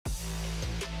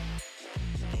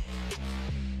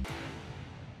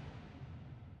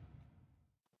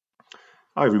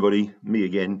Hi everybody, me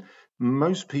again.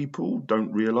 Most people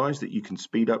don't realize that you can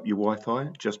speed up your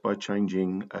Wi-Fi just by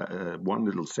changing one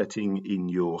little setting in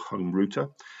your home router.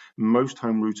 Most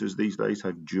home routers these days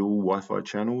have dual Wi-Fi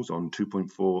channels on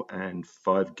 2.4 and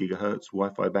 5 gigahertz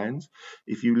Wi-Fi bands.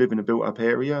 If you live in a built-up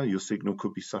area, your signal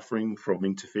could be suffering from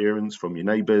interference from your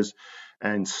neighbors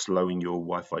and slowing your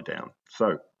Wi-Fi down.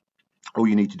 So all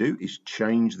you need to do is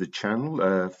change the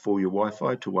channel for your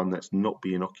Wi-Fi to one that's not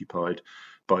being occupied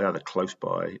by other close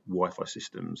by Wi-Fi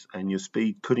systems, and your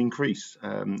speed could increase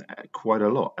quite a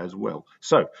lot as well.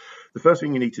 So the first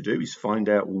thing you need to do is find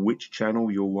out which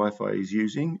channel your Wi-Fi is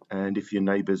using, and if your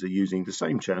neighbors are using the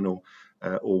same channel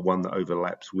or one that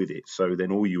overlaps with it. So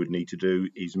then all you would need to do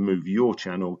is move your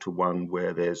channel to one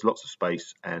where there's lots of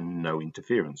space and no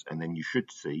interference, and then you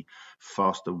should see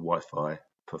faster Wi-Fi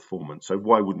performance. So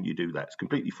why wouldn't you do that? It's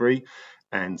completely free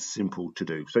and simple to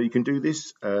do. So you can do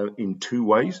this in two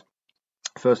ways.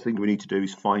 First thing we need to do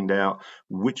is find out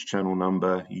which channel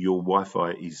number your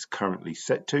Wi-Fi is currently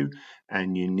set to,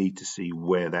 and you need to see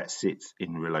where that sits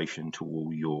in relation to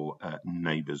all your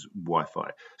neighbors'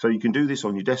 Wi-Fi. So you can do this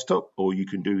on your desktop, or you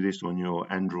can do this on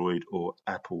your Android or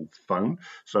Apple phone.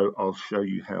 So I'll show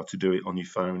you how to do it on your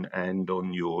phone and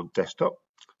on your desktop.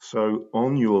 So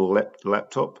on your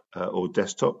laptop or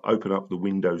desktop, open up the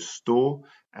Windows Store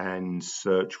and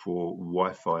search for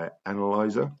Wi-Fi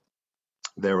Analyzer.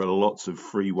 There are lots of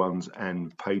free ones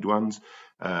and paid ones.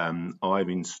 I've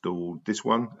installed this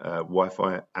one,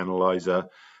 Wi-Fi Analyzer,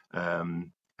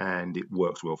 and it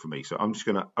works well for me. So I'm just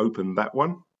going to open that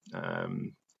one.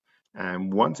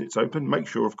 And once it's open, make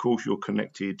sure, of course, you're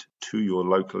connected to your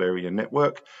local area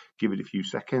network. Give it a few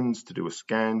seconds to do a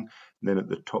scan. And then at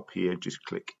the top here, just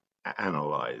click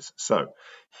Analyze. So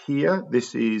here,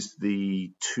 this is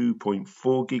the 2.4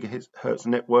 gigahertz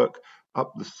network.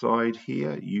 Up the side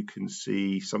here, you can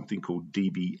see something called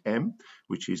dBm,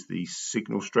 which is the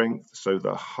signal strength. So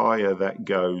the higher that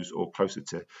goes, or closer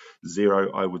to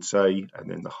 0, I would say, and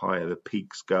then the higher the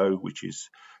peaks go, which is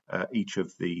each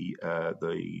of the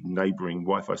neighboring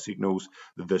Wi-Fi signals,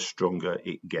 the stronger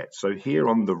it gets. So here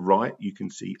on the right, you can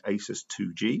see ASUS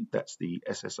 2G. That's the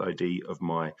SSID of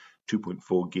my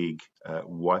 2.4 gig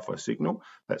Wi-Fi signal.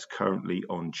 That's currently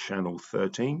on channel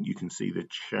 13. You can see the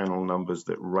channel numbers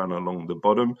that run along the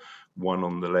bottom, 1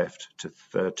 on the left to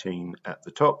 13 at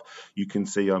the top. You can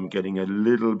see I'm getting a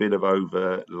little bit of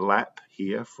overlap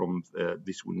here from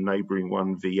this neighboring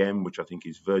one, VM, which I think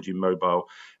is Virgin Mobile,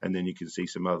 and then you can see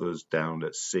some others down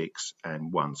at 6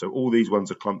 and 1. So all these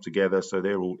ones are clumped together, so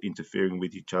they're all interfering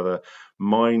with each other.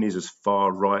 Mine is as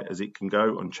far right as it can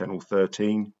go on channel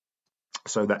 13.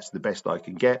 So that's the best I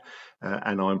can get,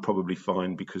 and I'm probably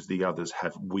fine because the others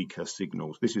have weaker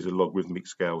signals. This is a logarithmic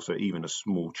scale, so even a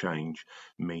small change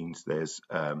means there's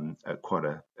quite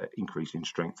an increase in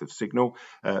strength of signal.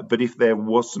 But if there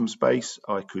was some space,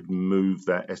 I could move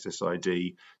that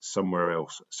SSID somewhere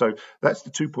else. So that's the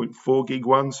 2.4 gig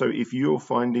one. So if you're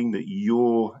finding that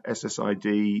your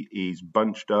SSID is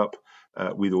bunched up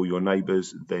with all your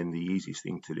neighbors, then the easiest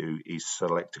thing to do is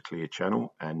select a clear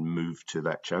channel and move to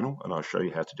that channel, and I'll show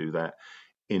you how to do that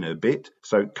in a bit.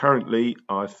 So currently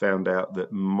I've found out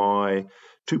that my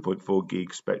 2.4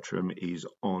 gig spectrum is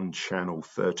on channel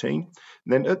 13.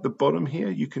 And then at the bottom here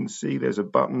you can see there's a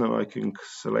button that I can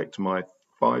select my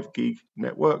 5 gig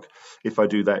network. If I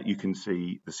do that, you can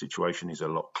see the situation is a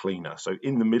lot cleaner. So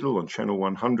in the middle on channel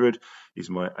 100 is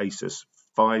my ASUS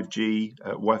 5G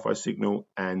Wi-Fi signal,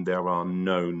 and there are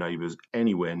no neighbors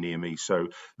anywhere near me, so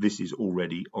this is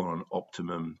already on an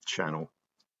optimum channel.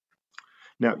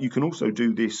 Now you can also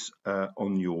do this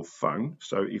on your phone.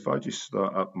 So if I just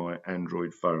start up my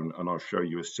Android phone and I'll show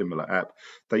you a similar app,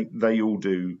 they all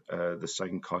do the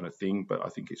same kind of thing, but I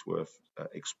think it's worth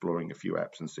exploring a few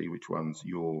apps and see which ones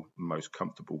you're most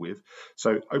comfortable with.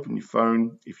 So open your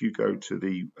phone. If you go to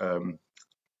the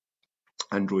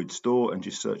Android store and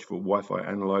just search for Wi-Fi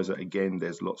Analyzer, again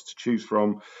there's lots to choose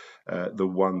from. The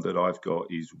one that I've got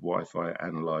is Wi-Fi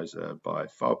Analyzer by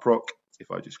Farproc.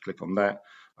 If I just click on that,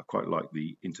 I quite like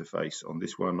the interface on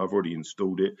this one. I've already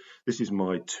installed it. This is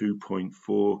my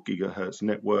 2.4 gigahertz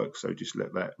network, so just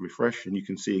let that refresh, and you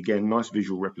can see again nice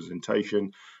visual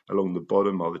representation. Along the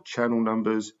bottom are the channel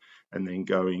numbers, and then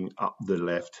going up the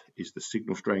left is the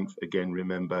signal strength. Again,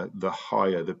 remember, the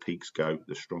higher the peaks go,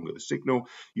 the stronger the signal.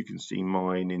 You can see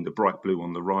mine in the bright blue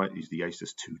on the right is the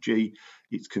ASUS 2G.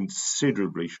 It's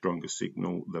considerably stronger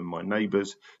signal than my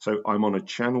neighbors. So I'm on a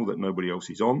channel that nobody else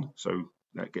is on, so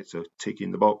that gets a tick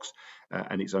in the box,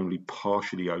 and it's only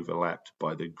partially overlapped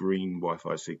by the green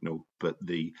Wi-Fi signal, but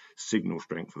the signal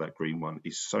strength for that green one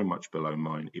is so much below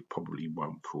mine, it probably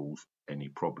won't cause any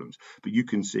problems. But you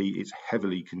can see it's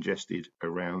heavily congested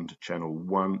around channel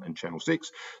 1 and channel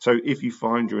 6. So if you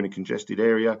find you're in a congested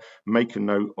area, make a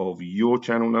note of your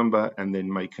channel number and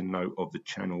then make a note of the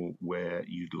channel where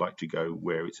you'd like to go,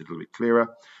 where it's a little bit clearer.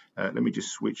 Let me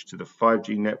just switch to the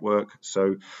 5G network.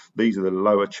 So these are the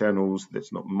lower channels.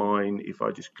 That's not mine. If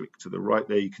I just click to the right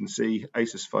there, you can see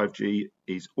ASUS 5G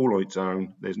is all on its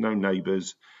own. There's no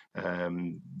neighbours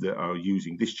that are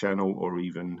using this channel or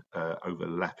even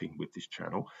overlapping with this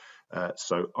channel.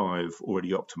 So I've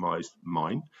already optimized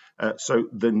mine. So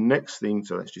the next thing,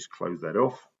 so let's just close that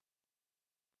off.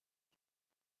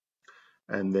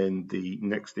 And then the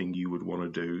next thing you would want to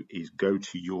do is go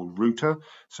to your router.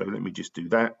 So let me just do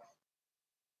that.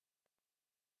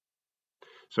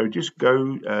 So just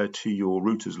go to your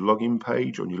router's login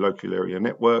page on your local area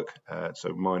network.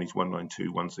 So mine is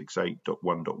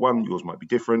 192.168.1.1. Yours might be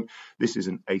different. This is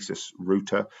an ASUS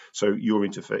router. So your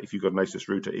interface, if you've got an ASUS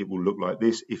router, it will look like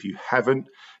this. If you haven't,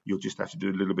 you'll just have to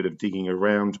do a little bit of digging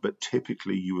around. But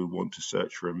typically you will want to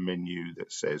search for a menu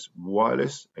that says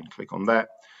wireless and click on that.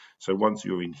 So once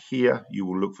you're in here, you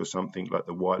will look for something like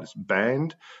the wireless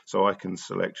band. So I can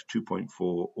select 2.4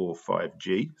 or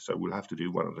 5G. So we'll have to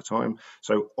do one at a time.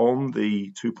 So on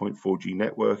the 2.4G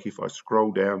network, if I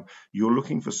scroll down, you're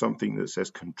looking for something that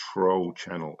says control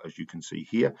channel, as you can see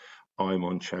here. I'm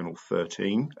on channel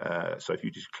 13. So if you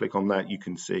just click on that, you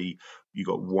can see you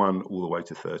got 1 all the way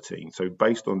to 13. So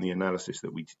based on the analysis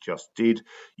that we just did,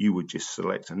 you would just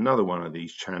select another one of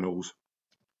these channels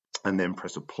and then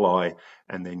press apply,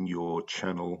 and then your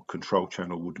control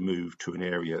channel would move to an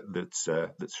area that's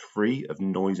free of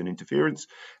noise and interference.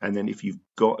 And then if you've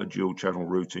got a dual channel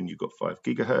router and you've got 5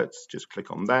 gigahertz, just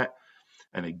click on that.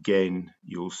 And again,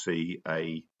 you'll see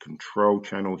a control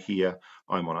channel here.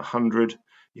 I'm on 100.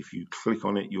 If you click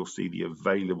on it, you'll see the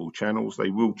available channels. They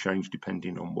will change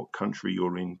depending on what country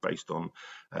you're in based on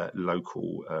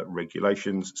local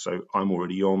regulations. So I'm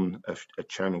already on a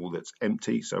channel that's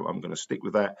empty, so I'm going to stick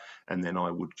with that. And then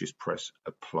I would just press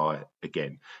apply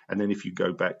again. And then if you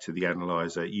go back to the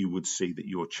analyzer, you would see that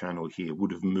your channel here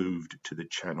would have moved to the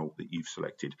channel that you've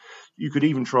selected. You could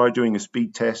even try doing a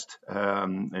speed test.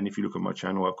 And if you look at my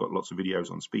channel, I've got lots of videos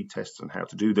on speed tests and how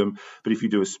to do them. But if you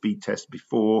do a speed test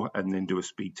before and then do a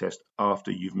speed test after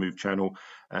you've moved channel,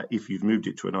 if you've moved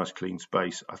it to a nice clean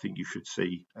space, I think you should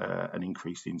see an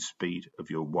increase in speed of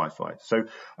your Wi-Fi. So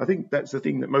I think that's the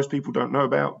thing that most people don't know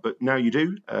about, but now you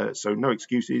do. So no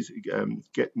excuses.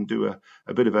 Get and do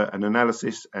a bit of an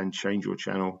analysis and change your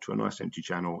channel to a nice empty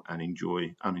channel and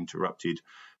enjoy uninterrupted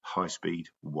high-speed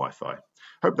Wi-Fi.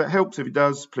 Hope that helps. If it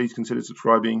does, please consider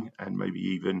subscribing and maybe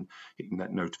even hitting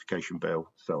that notification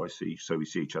bell so we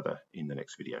see each other in the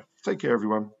next video. Take care,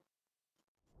 everyone.